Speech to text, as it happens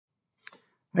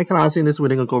Hi class, in this we're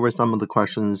going to go over some of the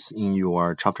questions in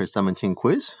your chapter 17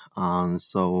 quiz. Alright,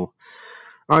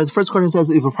 the first question says,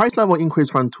 if a price level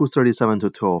increased from 237 to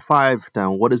 205,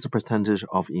 then what is the percentage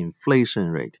of inflation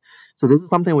rate? So this is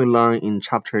something we learned in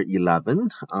chapter 11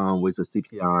 with the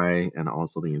CPI and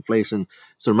also the inflation.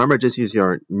 So remember, just use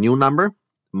your new number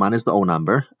minus the old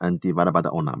number and divided by the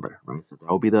old number, right? So that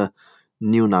will be the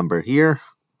new number here.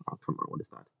 Oh, come on, what is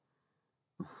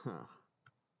that?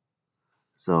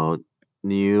 So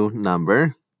new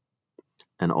number,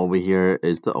 and over here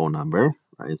is the old number,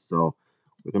 right? So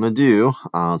we're gonna do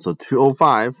so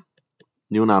 205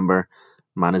 new number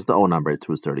minus the old number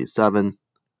 237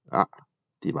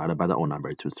 divided by the old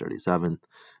number 237.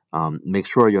 Make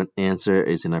sure your answer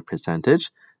is in a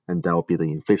percentage, and that will be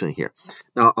the inflation here.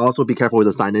 Now also be careful with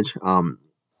the signage.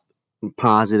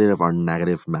 Positive or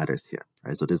negative matters here,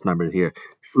 right? So this number here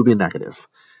should be negative.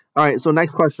 All right, so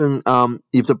next question.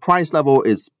 If the price level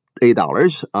is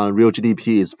 $8, real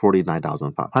GDP is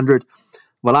 49,500.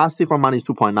 Velocity for money is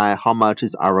 2.9. How much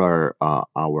is our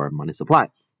money supply?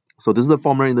 So this is the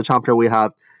formula in the chapter we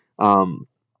have. So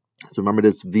remember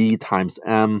this: V times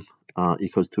M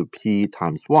equals to P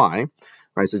times Y,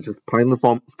 right? So just applying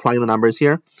the numbers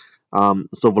here.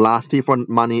 So velocity for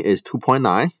money is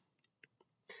 2.9.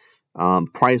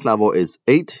 Price level is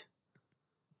 8.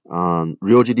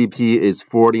 Real GDP is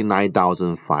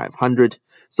 49,500.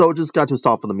 So just got to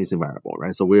solve for the missing variable,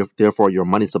 right? So therefore your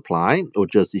money supply will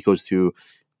just equals to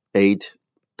 8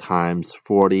 times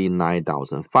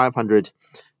 49,500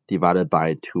 divided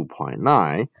by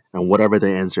 2.9, and whatever the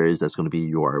answer is, that's going to be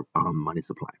your money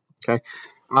supply. Okay.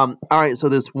 All right. So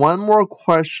there's one more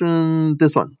question.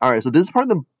 This one. All right. So this is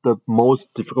probably the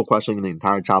most difficult question in the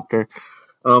entire chapter.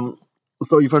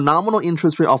 So if a nominal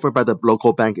interest rate offered by the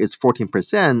local bank is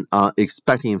 14%,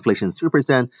 expecting inflation is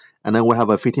 3%, and then we have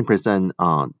a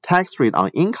 15% tax rate on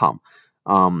income,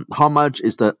 how much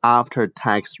is the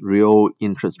after-tax real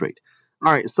interest rate?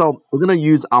 All right, so we're going to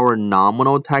use our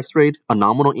nominal tax rate, a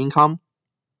nominal income,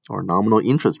 or nominal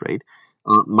interest rate,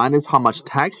 minus how much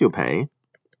tax you pay,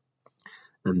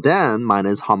 and then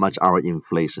minus how much our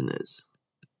inflation is.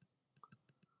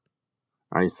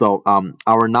 All right, so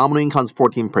our nominal income is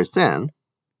 14%.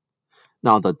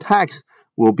 Now the tax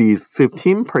will be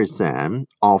 15%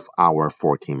 of our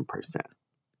 14%.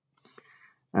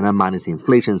 And then minus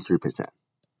inflation is 3%.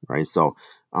 Right? So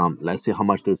let's see how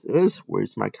much this is.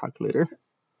 Where's my calculator?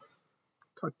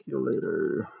 All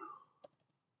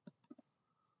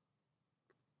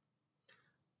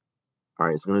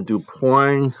right, so I'm going to do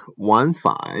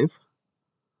 0.15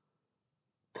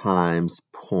 times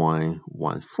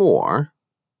 0.14.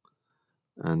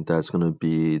 And that's going to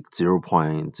be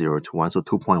 0.021, so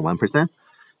 2.1%.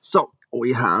 So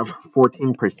we have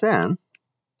 14%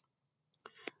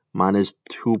 minus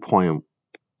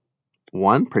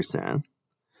 2.1%,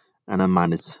 and then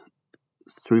minus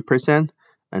 3%,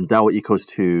 and that will equals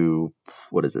to,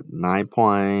 what is it,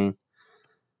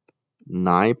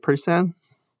 9.9%?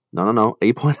 No,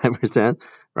 8.9%,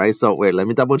 right? So wait, let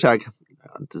me double check.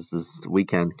 This is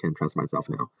weekend, can trust myself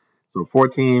now. So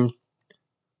 14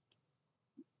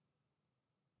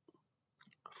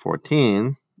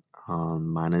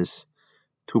 minus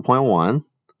 2.1,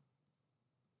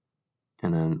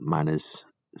 and then minus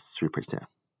 3%.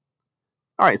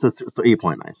 All right, so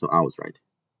 8.9. So I was right.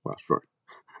 Well, sure.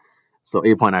 So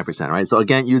 8.9%, right? So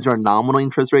again, use your nominal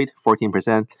interest rate,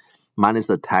 14%, minus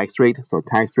the tax rate. So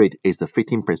tax rate is the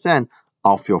 15%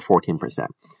 of your 14%.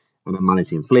 And then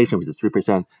minus inflation, which is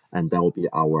 3%, and that will be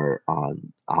our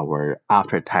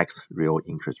after-tax real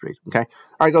interest rate. Okay.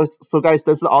 All right, guys. So guys,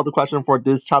 this is all the question for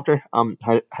this chapter.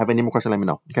 Have any more questions? Let me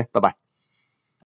know. Okay. Bye bye.